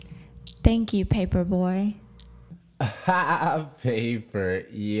Thank you, Paperboy. Paper,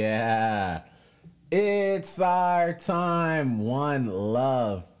 yeah. It's our time. One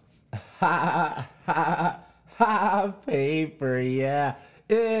love. Paper, yeah.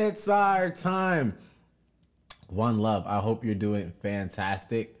 It's our time. One love. I hope you're doing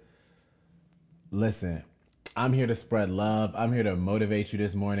fantastic. Listen, I'm here to spread love. I'm here to motivate you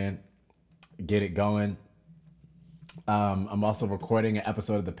this morning. Get it going. I'm also recording an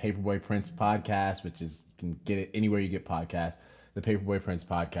episode of the Paperboy Prince podcast, which is you can get it anywhere you get podcasts. The Paperboy Prince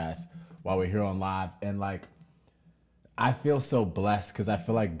podcast while we're here on live, and like I feel so blessed because I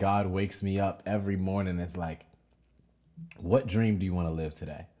feel like God wakes me up every morning. It's like, what dream do you want to live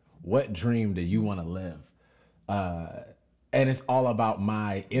today? What dream do you want to live? And it's all about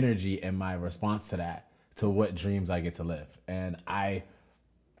my energy and my response to that, to what dreams I get to live. And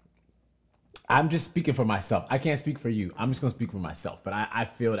I'm just speaking for myself. I can't speak for you. I'm just gonna speak for myself. But I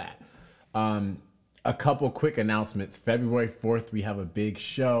feel that. A couple quick announcements. February 4th, we have a big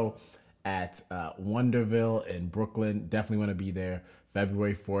show at Wonderville in Brooklyn. Definitely want to be there.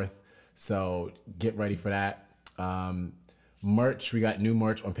 February 4th. So get ready for that. Merch. We got new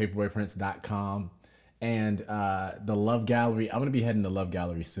merch on paperboyprince.com. And the Love Gallery. I'm gonna be heading to Love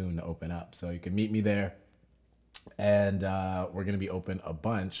Gallery soon to open up. So you can meet me there. And we're going to be open a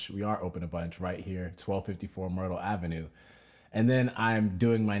bunch. We are open a bunch right here, 1254 Myrtle Avenue. And then I'm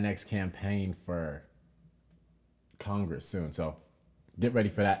doing my next campaign for Congress soon. So get ready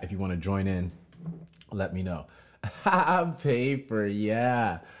for that. If you want to join in, let me know. Paper,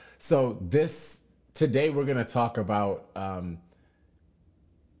 yeah. So today we're going to talk about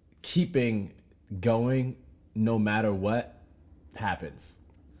keeping going no matter what happens.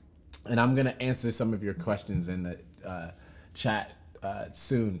 And I'm going to answer some of your questions in the chat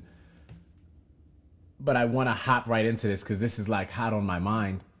soon. But I want to hop right into this because this is like hot on my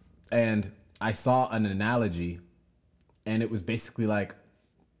mind. And I saw an analogy, and it was basically like,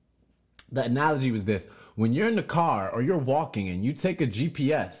 the analogy was this. When you're in the car or you're walking and you take a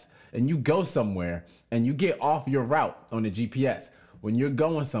GPS and you go somewhere and you get off your route on the GPS, when you're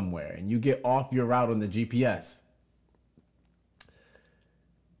going somewhere and you get off your route on the GPS,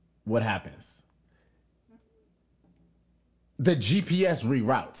 what happens? The GPS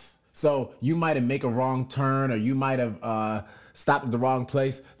reroutes. So you might have make a wrong turn, or you might have stopped at the wrong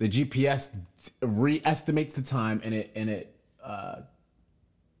place. The GPS re-estimates the time, and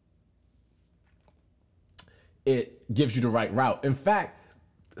it gives you the right route. In fact,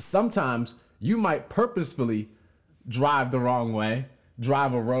 sometimes you might purposefully drive the wrong way,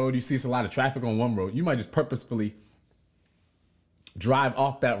 drive a road. You see it's a lot of traffic on one road. You might just purposefully drive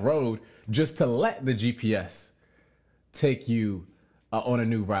off that road just to let the GPS take you on a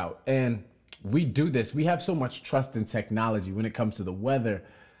new route. And we do this. We have so much trust in technology when it comes to the weather,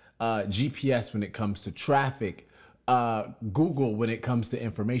 GPS when it comes to traffic, Google when it comes to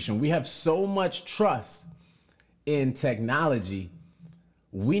information. We have so much trust in technology.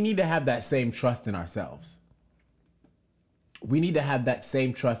 We need to have that same trust in ourselves. We need to have that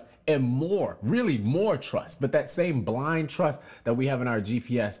same trust and more, really more trust, but that same blind trust that we have in our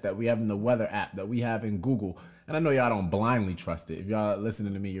GPS, that we have in the weather app, that we have in Google. And I know y'all don't blindly trust it. If y'all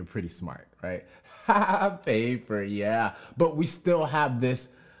listening to me, you're pretty smart, right? Paper, yeah. But we still have this,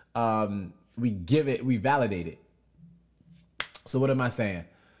 we validate it. So what am I saying?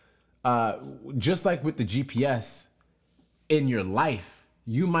 Just like with the GPS in your life,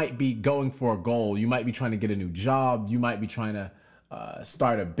 you might be going for a goal. You might be trying to get a new job. You might be trying to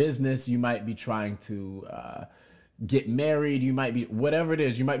start a business. You might be trying to get married. You might be, whatever it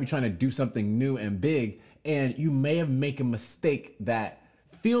is, you might be trying to do something new and big. And you may have made a mistake that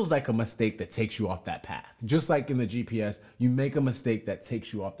feels like a mistake that takes you off that path. Just like in the GPS, you make a mistake that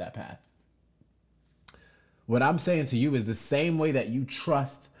takes you off that path. What I'm saying to you is the same way that you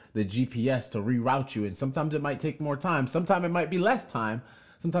trust the GPS to reroute you. And sometimes it might take more time. Sometimes it might be less time.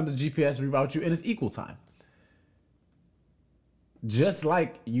 Sometimes the GPS reroutes you and it's equal time. Just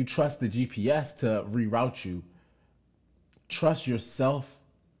like you trust the GPS to reroute you, trust yourself,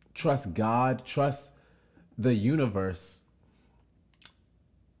 trust God, trust the universe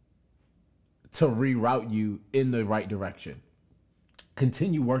to reroute you in the right direction.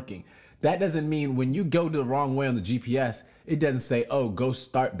 Continue working. That doesn't mean when you go the wrong way on the GPS, it doesn't say, oh, go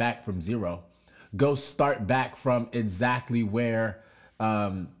start back from zero. Go start back from exactly where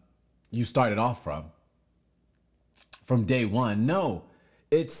you started off from day one. No,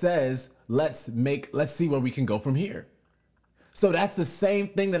 it says, let's see where we can go from here. So that's the same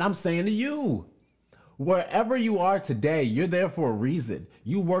thing that I'm saying to you. Wherever you are today, you're there for a reason.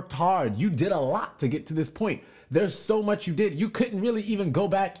 You worked hard. You did a lot to get to this point. There's so much you did. You couldn't really even go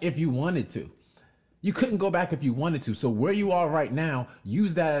back if you wanted to. You couldn't go back if you wanted to. So where you are right now,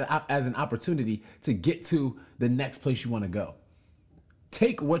 use that as an opportunity to get to the next place you want to go.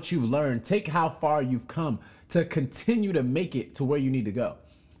 Take what you've learned, take how far you've come to continue to make it to where you need to go.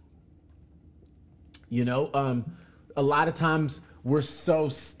 A lot of times we're so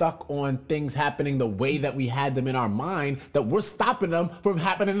stuck on things happening the way that we had them in our mind that we're stopping them from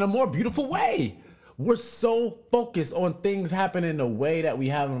happening in a more beautiful way. We're so focused on things happening the way that we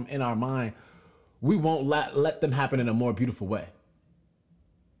have them in our mind, we won't let them happen in a more beautiful way.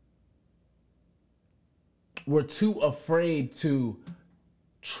 We're too afraid to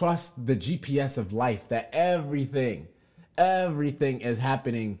trust the GPS of life, that everything is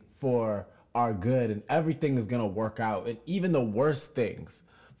happening for our good and everything is going to work out. And even the worst things,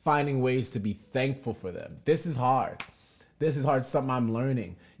 finding ways to be thankful for them. This is hard. Something I'm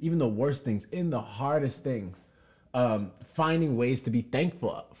learning. Even the worst things, in the hardest things, finding ways to be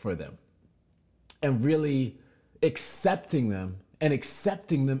thankful for them and really accepting them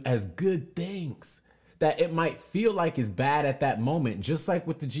as good things. That it might feel like it's bad at that moment, just like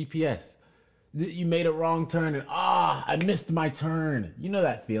with the GPS. You made a wrong turn and I missed my turn. You know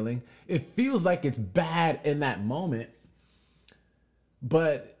that feeling. It feels like it's bad in that moment.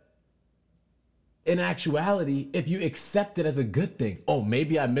 But in actuality, if you accept it as a good thing,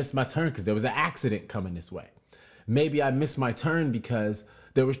 maybe I missed my turn because there was an accident coming this way. Maybe I missed my turn because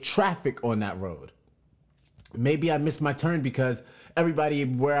there was traffic on that road. Maybe I missed my turn because everybody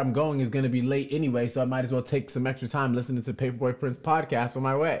where I'm going is going to be late anyway, so I might as well take some extra time listening to Paperboy Prince podcast on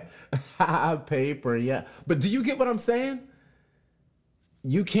my way. Paper, yeah. But do you get what I'm saying?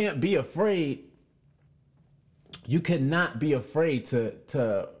 You can't be afraid. You cannot be afraid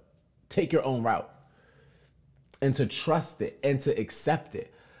to take your own route and to trust it and to accept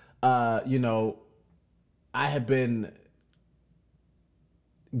it. I have been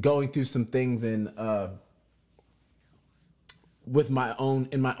going through some things in my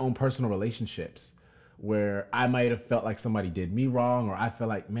own personal relationships where I might have felt like somebody did me wrong, or I feel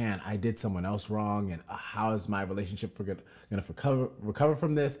like, man, I did someone else wrong, and how is my relationship going to recover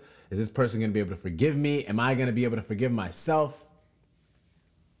from this? Is this person going to be able to forgive me? Am I going to be able to forgive myself?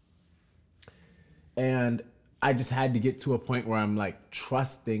 And I just had to get to a point where I'm like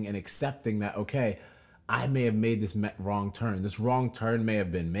trusting and accepting that, okay, I may have made this wrong turn. This wrong turn may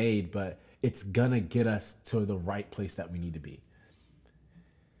have been made, but it's going to get us to the right place that we need to be.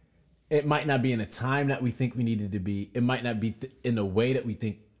 It might not be in a time that we think we needed to be. It might not be in the way that we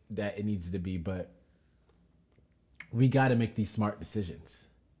think that it needs to be, but we got to make these smart decisions.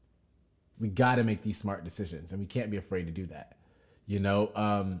 We got to make these smart decisions, and we can't be afraid to do that.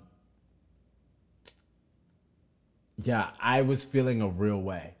 I was feeling a real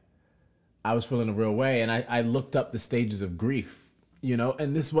way. And I looked up the stages of grief,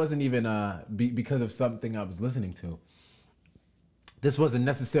 and this wasn't even because of something I was listening to. This wasn't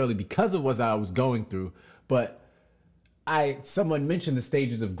necessarily because of what I was going through, but someone mentioned the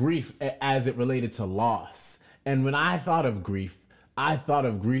stages of grief as it related to loss. And when I thought of grief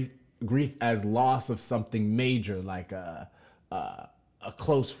as loss of something major, like a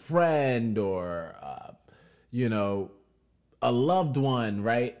close friend or a loved one,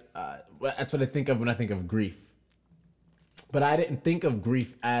 right? That's what I think of when I think of grief. But I didn't think of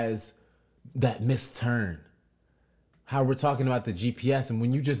grief as that missed turn. How we're talking about the GPS, and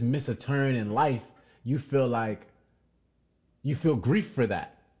when you just miss a turn in life, you feel grief for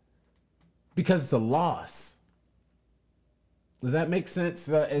that because it's a loss. Does that make sense?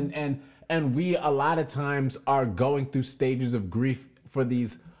 And we a lot of times are going through stages of grief for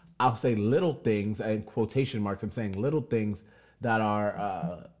these, I'll say, little things, and quotation marks, I'm saying little things that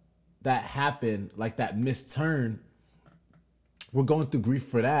are that happen, like that missed turn. We're going through grief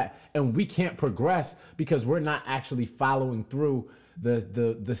for that, and we can't progress because we're not actually following through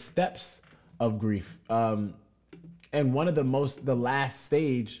the steps of grief. And one of the last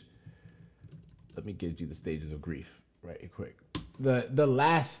stage, let me give you the stages of grief right quick. The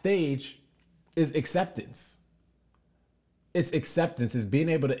last stage is acceptance. It's acceptance, is being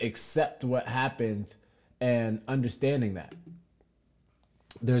able to accept what happened and understanding that.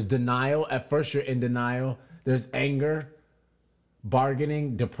 There's denial. At first you're in denial. There's anger,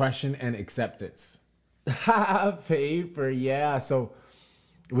 bargaining, depression, and acceptance. Paper, yeah. So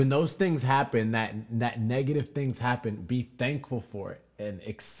when those things happen, that negative things happen, be thankful for it and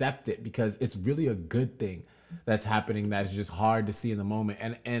accept it, because it's really a good thing that's happening that is just hard to see in the moment.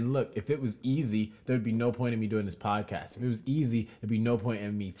 And look, if it was easy, there'd be no point in me doing this podcast. If it was easy, there'd be no point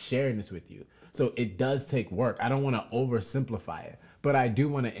in me sharing this with you. So it does take work. I don't want to oversimplify it, but I do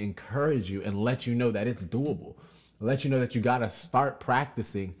want to encourage you and let you know that it's doable. Let you know that you got to start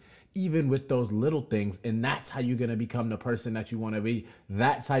practicing even with those little things. And that's how you're going to become the person that you want to be.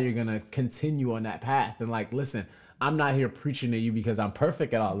 That's how you're going to continue on that path. And like, listen, I'm not here preaching to you because I'm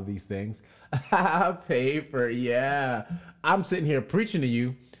perfect at all of these things. Paper, yeah. I'm sitting here preaching to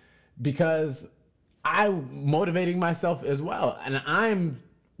you because I'm motivating myself as well. And I'm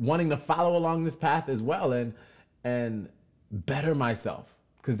wanting to follow along this path as well and better myself,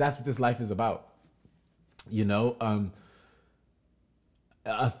 because that's what this life is about. You know,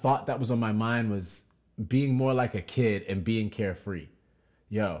 a thought that was on my mind was being more like a kid and being carefree.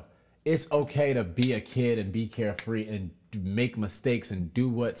 Yo, it's okay to be a kid and be carefree and make mistakes and do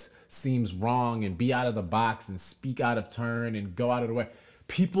what seems wrong and be out of the box and speak out of turn and go out of the way.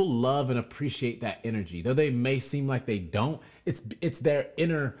 People love and appreciate that energy. Though they may seem like they don't, it's their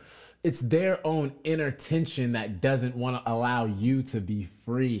own inner tension that doesn't want to allow you to be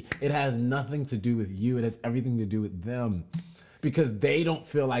free. It has nothing to do with you. It has everything to do with them, because they don't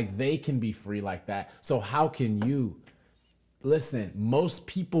feel like they can be free like that. So how can you? Listen, most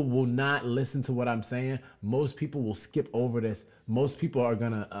people will not listen to what I'm saying. Most people will skip over this. Most people are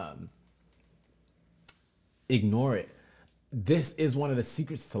going to ignore it. This is one of the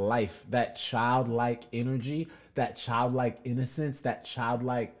secrets to life, that childlike energy, that childlike innocence, that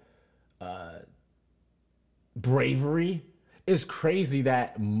childlike bravery. It's crazy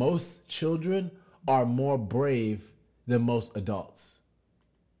that most children are more brave than most adults.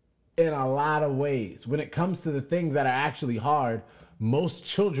 In a lot of ways, when it comes to the things that are actually hard, most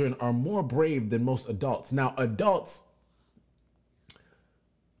children are more brave than most adults. Now, adults,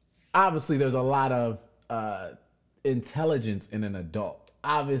 obviously, there's a lot of intelligence in an adult.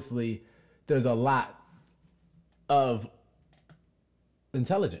 Obviously, there's a lot of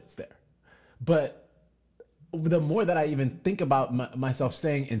intelligence there. But the more that I even think about myself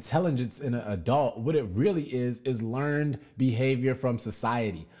saying intelligence in an adult, what it really is learned behavior from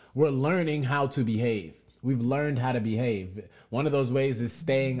society. We're learning how to behave. We've learned how to behave. One of those ways is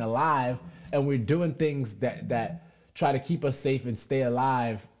staying alive, and we're doing things that try to keep us safe and stay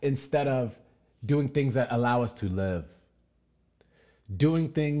alive instead of doing things that allow us to live. Doing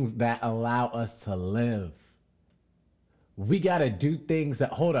things that allow us to live. We got to do things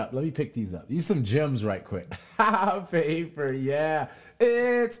that, hold up, let me pick these up. These some gems right quick. Paper, yeah.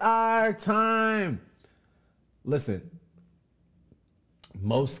 It's our time. Listen,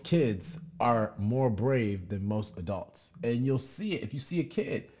 most kids are more brave than most adults. And you'll see it. If you see a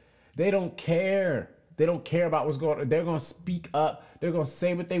kid, they don't care. They don't care about what's going on. They're going to speak up. They're going to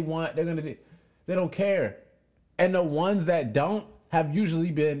say what they want. They're going to do. They don't care. And the ones that don't have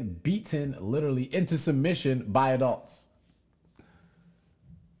usually been beaten literally into submission by adults.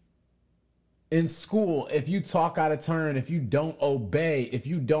 In school, if you talk out of turn, if you don't obey, if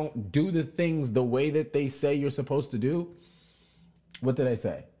you don't do the things the way that they say you're supposed to do, what did I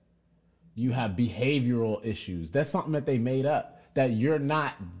say? You have behavioral issues. That's something that they made up, that you're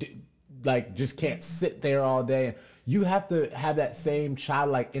not like, just can't sit there all day. You have to have that same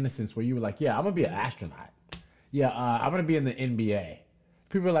childlike innocence where you were like, yeah, I'm gonna be an astronaut. Yeah, I'm gonna be in the NBA.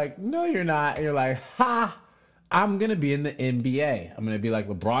 People are like, no, you're not. And you're like, ha, I'm gonna be in the NBA. I'm gonna be like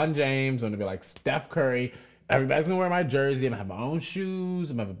LeBron James. I'm gonna be like Steph Curry. Everybody's gonna wear my jersey. I'm gonna have my own shoes.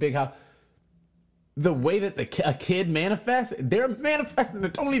 I'm gonna have a big house. The way that a kid manifests, they're manifesting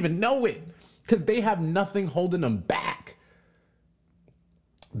and don't even know it, because they have nothing holding them back.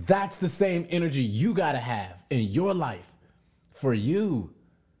 That's the same energy you gotta have in your life for you.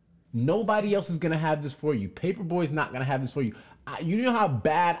 Nobody else is gonna have this for you. Paperboy's not gonna have this for you. You know how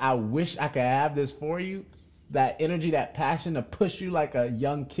bad I wish I could have this for you? That energy, that passion to push you like a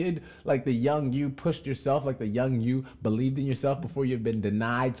young kid, like the young you pushed yourself, like the young you believed in yourself before you've been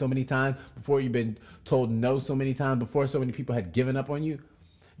denied so many times, before you've been told no so many times, before so many people had given up on you.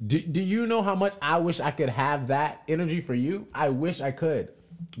 Do you know how much I wish I could have that energy for you? I wish I could,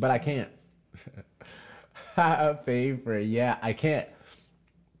 but I can't. Favorite, yeah, I can't.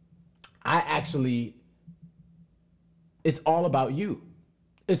 It's all about you.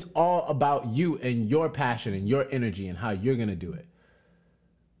 It's all about you and your passion and your energy and how you're going to do it.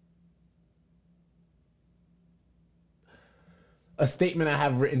 A statement I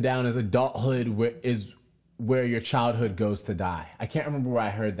have written down is adulthood is where your childhood goes to die. I can't remember where I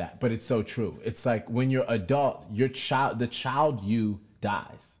heard that, but it's so true. It's like when you're adult, the child you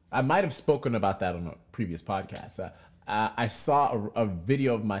dies. I might have spoken about that on a previous podcast. I saw a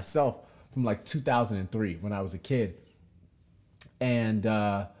video of myself from like 2003 when I was a kid. And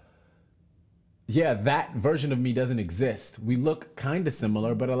yeah, that version of me doesn't exist. We look kind of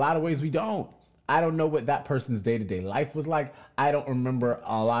similar, but a lot of ways we don't. I don't know what that person's day-to-day life was like. I don't remember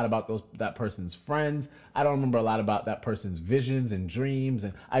a lot about that person's friends. I don't remember a lot about that person's visions and dreams.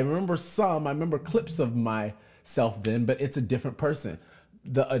 And I remember clips of myself then, but it's a different person.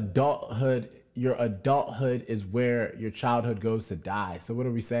 Your adulthood is where your childhood goes to die. So what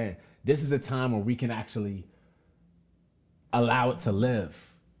are we saying? This is a time where we can actually allow it to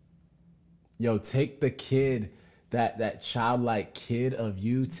live. Yo, take the kid, that childlike kid of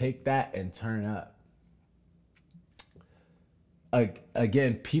you, take that and turn up.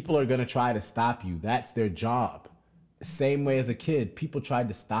 Again, people are going to try to stop you. That's their job. Same way as a kid, people tried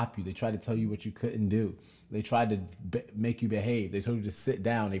to stop you. They tried to tell you what you couldn't do. They tried to make you behave. They told you to sit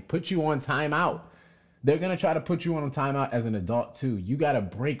down. They put you on timeout. They're going to try to put you on a timeout as an adult too. You got to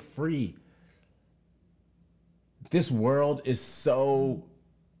break free. This world is so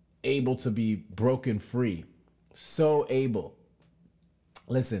able to be broken free. So able.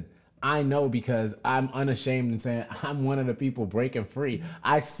 Listen, I know because I'm unashamed in saying I'm one of the people breaking free.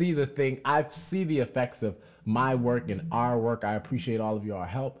 I see the effects of my work and our work. I appreciate all of your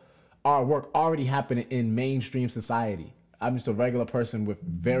help. Our work already happening in mainstream society. I'm just a regular person with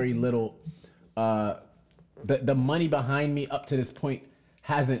very little, the money behind me up to this point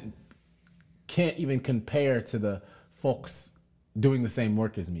can't even compare to the folks doing the same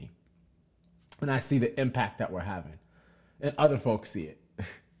work as me. And I see the impact that we're having. And other folks see it.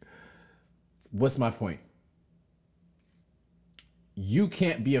 What's my point? You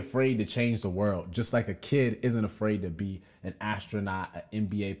can't be afraid to change the world, just like a kid isn't afraid to be an astronaut, an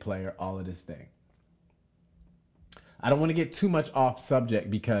NBA player, all of this thing. I don't want to get too much off subject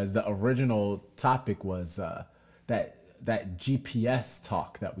because the original topic was that GPS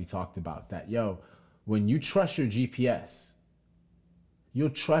talk that we talked about. That, yo, when you trust your GPS, you'll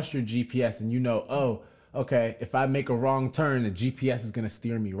trust your GPS and you know, oh, okay, if I make a wrong turn, the GPS is going to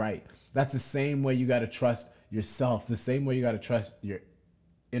steer me right. That's the same way you got to trust yourself, the same way you got to trust your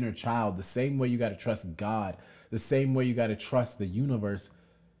inner child, the same way you got to trust God, the same way you got to trust the universe.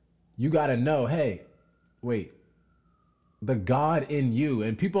 You got to know, hey, wait, the God in you.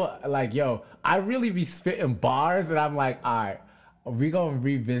 And people are like, yo, I really be spitting bars and I'm like, all right, are we going to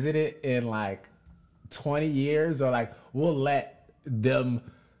revisit it in like 20 years, or like we'll let them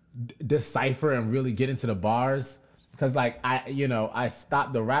decipher and really get into the bars? Because like I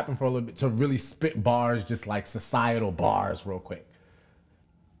stopped the rapping for a little bit to really spit bars, just like societal bars real quick.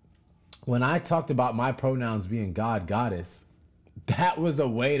 When I talked about my pronouns being God, goddess, that was a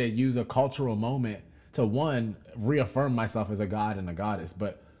way to use a cultural moment to, one, reaffirm myself as a god and a goddess,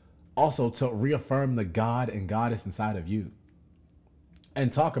 but also to reaffirm the God and goddess inside of you.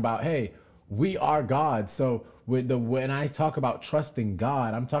 And talk about, hey, we are God. So when I talk about trusting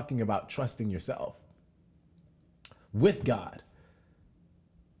God, I'm talking about trusting yourself with God.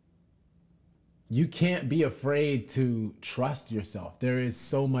 You can't be afraid to trust yourself. There is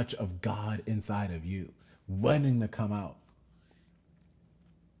so much of God inside of you wanting to come out.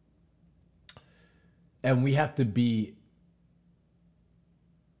 And we have to be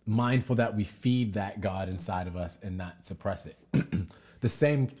mindful that we feed that God inside of us and not suppress it. The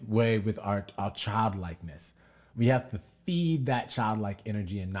same way with our childlikeness. We have to feed that childlike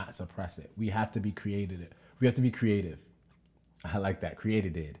energy and not suppress it. We have to be creative. We have to be creative. I like that.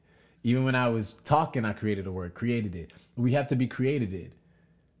 Created it. Even when I was talking, I created a word. Created it. We have to be created.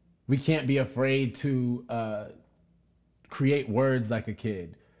 We can't be afraid to create words like a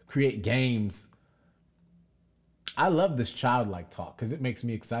kid. Create games. I love this childlike talk because it makes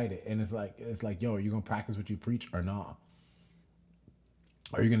me excited. And it's like, yo, are you gonna practice what you preach or not?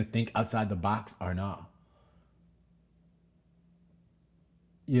 Are you gonna think outside the box or not?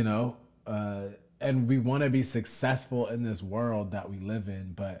 You know, and we want to be successful in this world that we live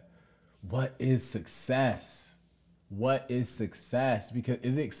in, but what is success? What is success? Because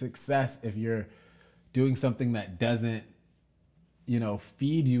is it success if you're doing something that doesn't,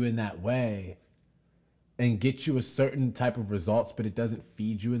 feed you in that way and get you a certain type of results, but it doesn't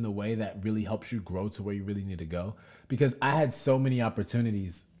feed you in the way that really helps you grow to where you really need to go? Because I had so many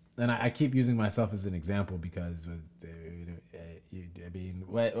opportunities, and I keep using myself as an example because, I mean,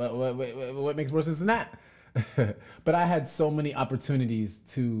 what makes more sense than that? But I had so many opportunities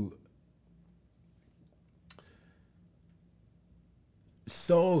to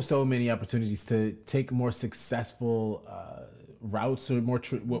so many opportunities to take more successful routes, or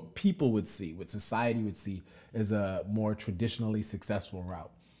what people would see, what society would see as a more traditionally successful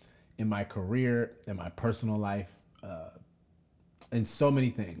route in my career, in my personal life, and so many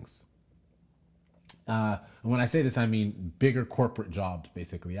things. And when I say this, I mean bigger corporate jobs,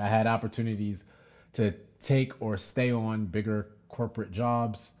 basically. I had opportunities to take or stay on bigger corporate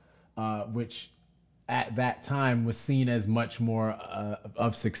jobs, which at that time was seen as much more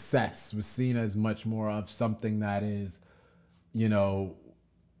of success, was seen as much more of something that is, you know,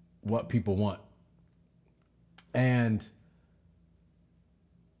 what people want. And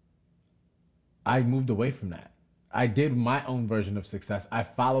I moved away from that. I did my own version of success. I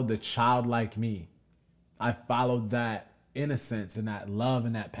followed the childlike me. I followed that innocence and that love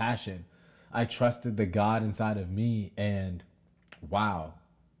and that passion. I trusted the God inside of me. And wow,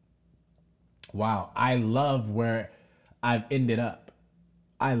 I love where I've ended up.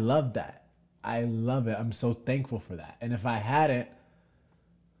 I love that. I love it. I'm so thankful for that. And if I hadn't,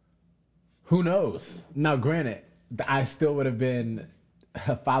 who knows? Now, granted, I still would have been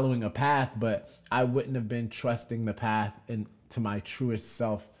following a path, but I wouldn't have been trusting the path into my truest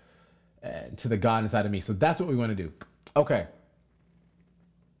self and to the God inside of me. So that's what we want to do. Okay.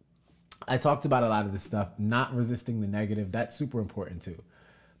 I talked about a lot of this stuff, not resisting the negative. That's super important too.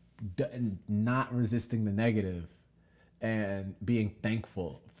 Not resisting the negative and being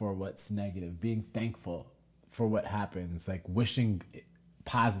thankful for what's negative, being thankful for what happens, like wishing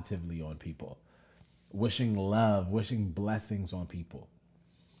positively on people, wishing love, wishing blessings on people.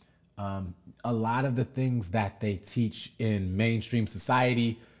 A lot of the things that they teach in mainstream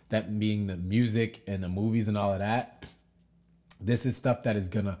society, that being the music and the movies and all of that, this is stuff that is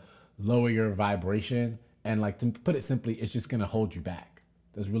going to lower your vibration. And like, to put it simply, it's just going to hold you back.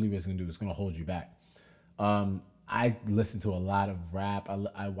 That's really what it's going to do. It's going to hold you back. I listen to a lot of rap.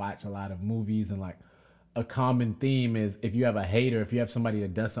 I watch a lot of movies, and like a common theme is if you have a hater, if you have somebody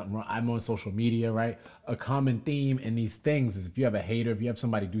that does something wrong, I'm on social media, right? A common theme in these things is if you have a hater, if you have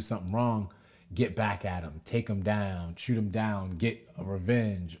somebody do something wrong, get back at them, take them down, shoot them down, get a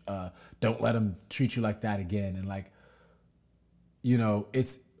revenge. Don't let them treat you like that again. And like, you know,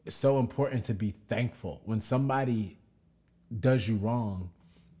 it's so important to be thankful when somebody does you wrong,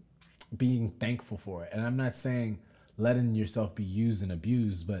 being thankful for it. And I'm not saying letting yourself be used and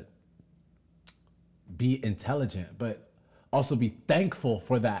abused, but be intelligent, but also be thankful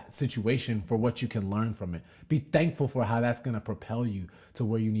for that situation, for what you can learn from it. Be thankful for how that's going to propel you to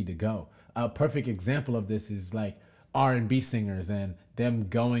where you need to go. A perfect example of this is like R&B singers and them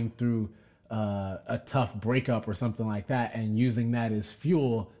going through a tough breakup or something like that, and using that as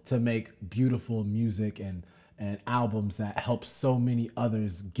fuel to make beautiful music and albums that help so many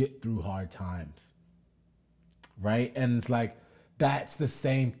others get through hard times. Right? And it's like, that's the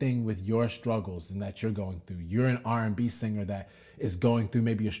same thing with your struggles and that you're going through. You're an R&B singer that is going through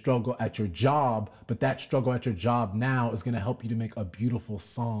maybe a struggle at your job, but that struggle at your job now is going to help you to make a beautiful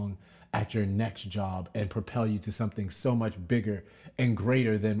song at your next job and propel you to something so much bigger and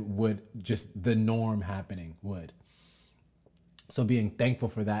greater than would just the norm happening would. So being thankful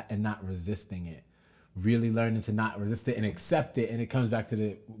for that and not resisting it, really learning to not resist it and accept it. And it comes back to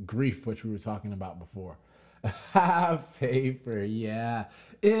the grief, which we were talking about before. Paper, yeah.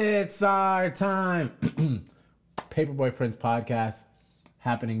 It's our time. Paperboy Prince podcast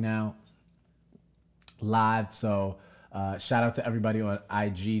happening now live. So shout out to everybody on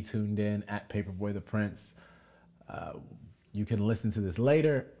IG tuned in at Paperboy the Prince. You can listen to this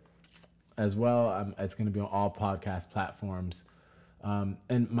later as well. It's going to be on all podcast platforms.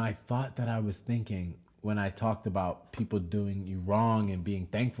 And my thought that I was thinking when I talked about people doing you wrong and being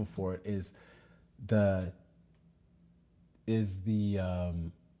thankful for it is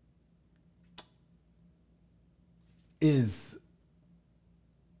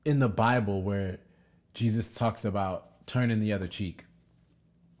in the Bible where Jesus talks about turning the other cheek.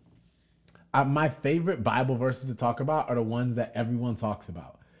 My favorite Bible verses to talk about are the ones that everyone talks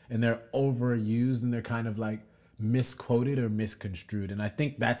about, and they're overused and they're kind of like misquoted or misconstrued. And I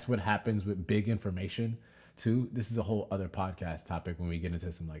think that's what happens with big information too. This is a whole other podcast topic when we get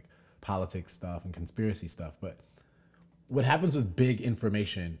into some like politics stuff and conspiracy stuff. But what happens with big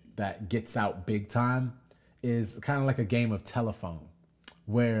information that gets out big time is kind of like a game of telephone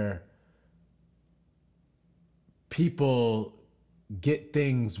where people get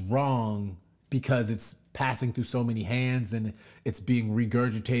things wrong because it's passing through so many hands and it's being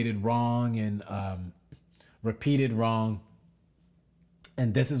regurgitated wrong and repeated wrong.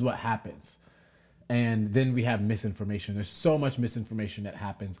 And this is what happens. And then we have misinformation. There's so much misinformation that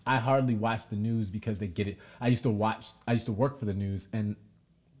happens. I hardly watch the news because they get it. I used to work for the news, and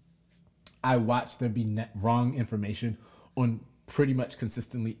I watched there be wrong information on pretty much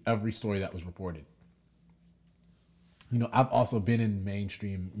consistently every story that was reported. You know, I've also been in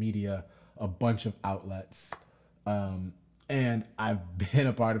mainstream media, a bunch of outlets, and I've been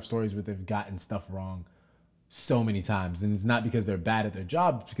a part of stories where they've gotten stuff wrong so many times. And it's not because they're bad at their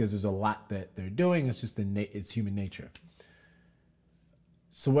job, it's because there's a lot that they're doing. It's just it's human nature.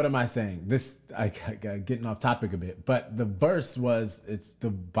 So what am I saying? Getting off topic a bit, but the verse was, it's the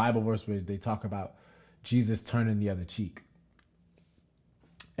Bible verse where they talk about Jesus turning the other cheek.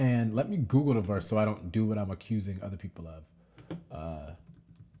 And let me Google the verse so I don't do what I'm accusing other people of.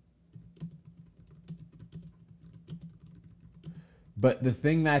 But the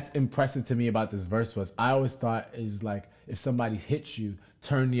thing that's impressive to me about this verse was I always thought it was like, if somebody hits you,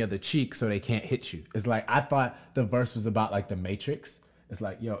 turn the other cheek so they can't hit you. It's like, I thought the verse was about like the Matrix. It's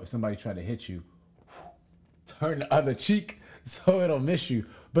like, yo, if somebody tried to hit you, turn the other cheek so it'll miss you.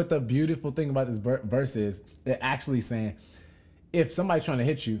 But the beautiful thing about this verse is it actually saying, if somebody's trying to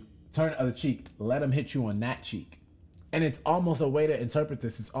hit you, turn the other cheek, let them hit you on that cheek. And it's almost a way to interpret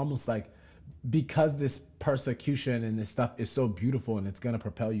this. It's almost like, because this persecution and this stuff is so beautiful and it's going to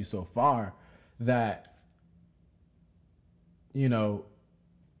propel you so far, that, you know,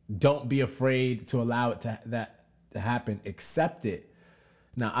 don't be afraid to allow it to happen. Accept it.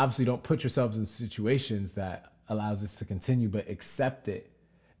 Now, obviously, don't put yourselves in situations that allows this to continue, but accept it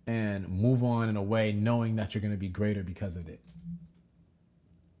and move on in a way knowing that you're going to be greater because of it.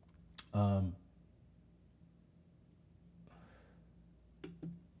 All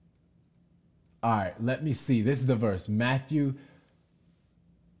right, let me see. This is the verse, Matthew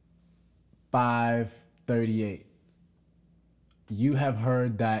 5:38. You have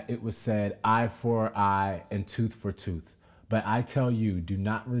heard that it was said, eye for eye and tooth for tooth. But I tell you, do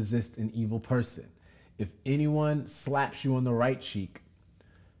not resist an evil person. If anyone slaps you on the right cheek,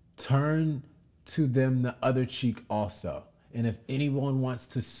 turn to them the other cheek also. And if anyone wants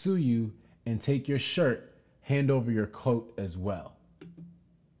to sue you and take your shirt, hand over your coat as well.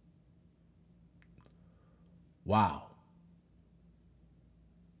 Wow.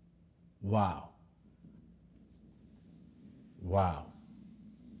 Wow. Wow.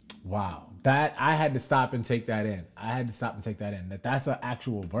 Wow. That I had to stop and take that in. That's an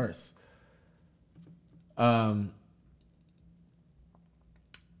actual verse. I'm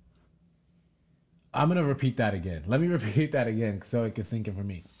going to repeat that again. Let me repeat that again so it can sink in for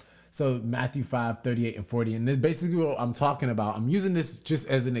me. So Matthew 5:38 and 40. And this basically what I'm talking about. I'm using this just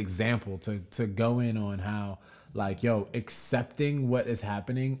as an example to go in on how, like, yo, accepting what is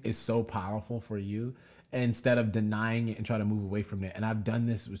happening is so powerful for you instead of denying it and try to move away from it. And I've done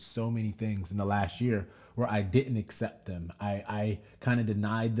this with so many things in the last year where I didn't accept them. I kind of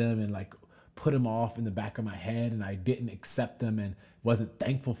denied them and like put them off in the back of my head, and I didn't accept them and wasn't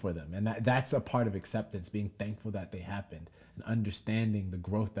thankful for them. And that's a part of acceptance, being thankful that they happened and understanding the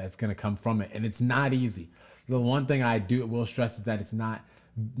growth that's going to come from it. And it's not easy. The one thing I will stress is that it's not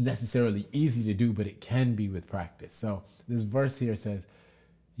necessarily easy to do, but it can be with practice. So this verse here says,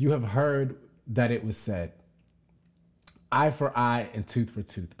 you have heard that it was said, eye for eye and tooth for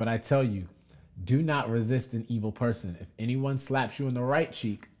tooth. But I tell you, do not resist an evil person. If anyone slaps you on the right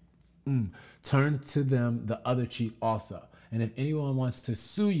cheek, turn to them the other cheek also. And if anyone wants to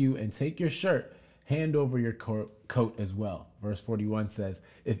sue you and take your shirt, hand over your coat as well. Verse 41 says,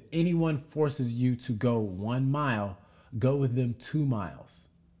 if anyone forces you to go 1 mile, go with them 2 miles.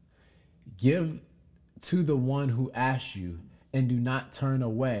 Give to the one who asks you, and do not turn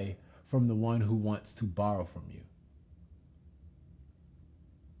away from the one who wants to borrow from you.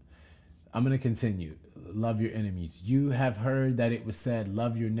 I'm going to continue. Love your enemies. You have heard that it was said,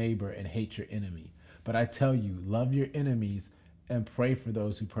 love your neighbor and hate your enemy. But I tell you, love your enemies and pray for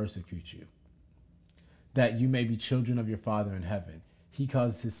those who persecute you, that you may be children of your Father in heaven. He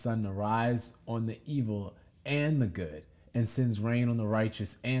causes his sun to rise on the evil and the good, and sends rain on the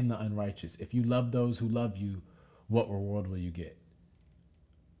righteous and the unrighteous. If you love those who love you, what reward will you get?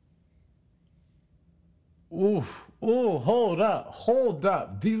 Oof. Oh, hold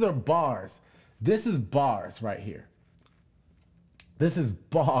up. These are bars. This is bars right here. This is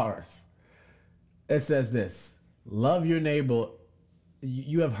bars. It says this, love your neighbor.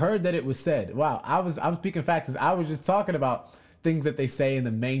 You have heard that it was said. Wow, I'm speaking facts. I was just talking about things that they say in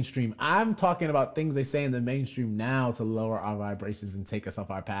the mainstream. I'm talking about things they say in the mainstream now to lower our vibrations and take us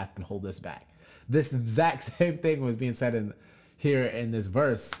off our path and hold us back. This exact same thing was being said here in this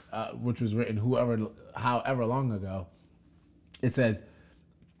verse, which was written however long ago. It says,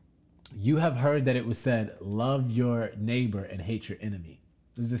 you have heard that it was said, love your neighbor and hate your enemy.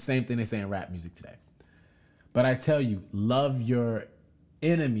 It's the same thing they say in rap music today. But I tell you, love your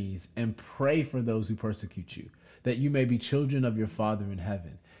enemies and pray for those who persecute you, that you may be children of your Father in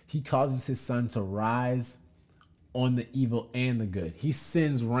heaven. He causes his sun to rise on the evil and the good. He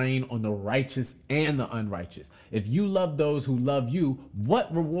sends rain on the righteous and the unrighteous. If you love those who love you,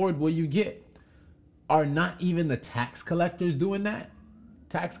 what reward will you get? Are not even the tax collectors doing that?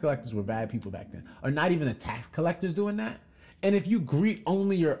 Tax collectors were bad people back then. Are not even the tax collectors doing that? And if you greet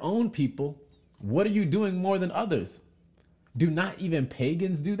only your own people, what are you doing more than others? Do not even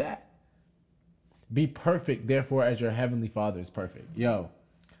pagans do that? Be perfect, therefore, as your heavenly Father is perfect. Yo,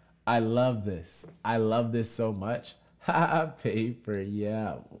 I love this. I love this so much. Paper,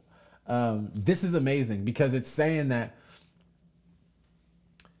 yeah. This is amazing because it's saying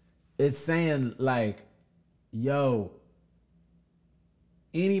like, yo,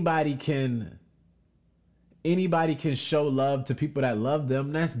 anybody can anybody can show love to people that love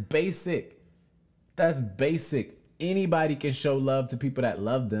them. That's basic. That's basic. Anybody can show love to people that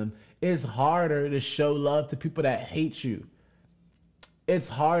love them. It's harder to show love to people that hate you. It's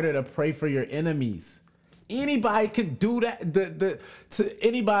harder to pray for your enemies. Anybody can do that. To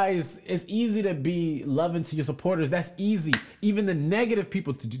anybody it's easy to be loving to your supporters. That's easy. Even the negative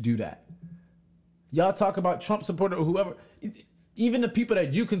people to do that. Y'all talk about Trump supporter or whoever. Even the people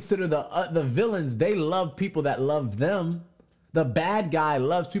that you consider the villains, they love people that love them. The bad guy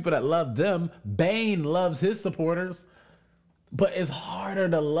loves people that love them. Bane loves his supporters. But it's harder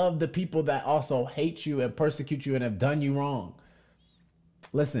to love the people that also hate you and persecute you and have done you wrong.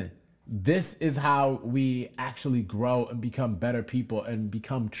 Listen, this is how we actually grow and become better people and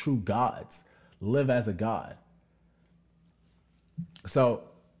become true gods. Live as a god. So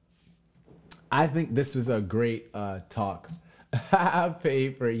I think this was a great talk.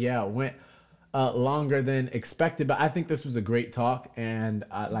 Paper, yeah, went longer than expected, but I think this was a great talk, and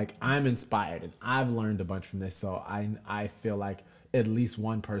like I'm inspired, and I've learned a bunch from this. So I feel like at least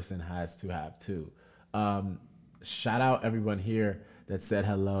one person has to have too. Shout out everyone here that said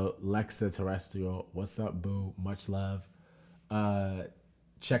hello. Lexa Terrestrial, what's up, boo? Much love.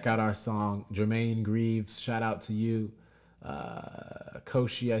 Check out our song, Jermaine Greaves. Shout out to you.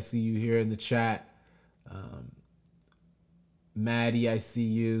 Koshi, I see you here in the chat. Maddie, I see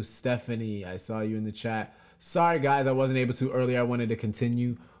you. Stephanie, I saw you in the chat. Sorry, guys, I wasn't able to earlier. I wanted to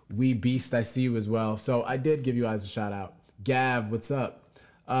continue. We Beast, I see you as well. So I did give you guys a shout out. Gav, what's up?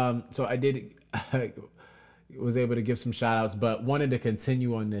 So I did was able to give some shout outs, but wanted to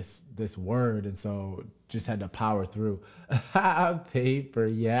continue on this word, and so just had to power through. Paper,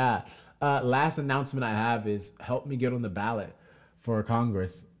 yeah. Last announcement I have is help me get on the ballot for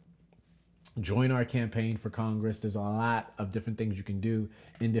Congress. Join our campaign for Congress. There's a lot of different things you can do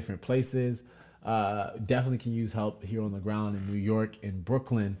in different places. Definitely can use help here on the ground in New York, in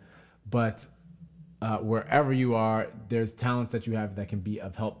Brooklyn, but wherever you are, there's talents that you have that can be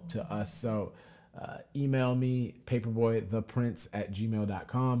of help to us. So email me,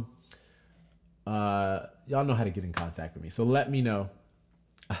 paperboytheprince@gmail.com. Y'all know how to get in contact with me, so let me know.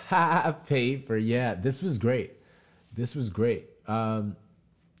 Paper, yeah, this was great. This was great.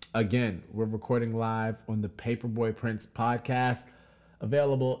 Again, we're recording live on the Paperboy Prince podcast,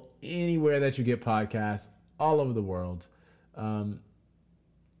 available anywhere that you get podcasts, all over the world, and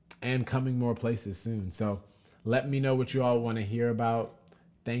coming more places soon. So let me know what you all want to hear about.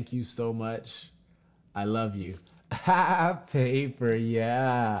 Thank you so much. I love you. Paper,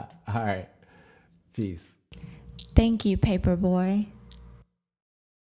 yeah. All right. Peace. Thank you, Paperboy.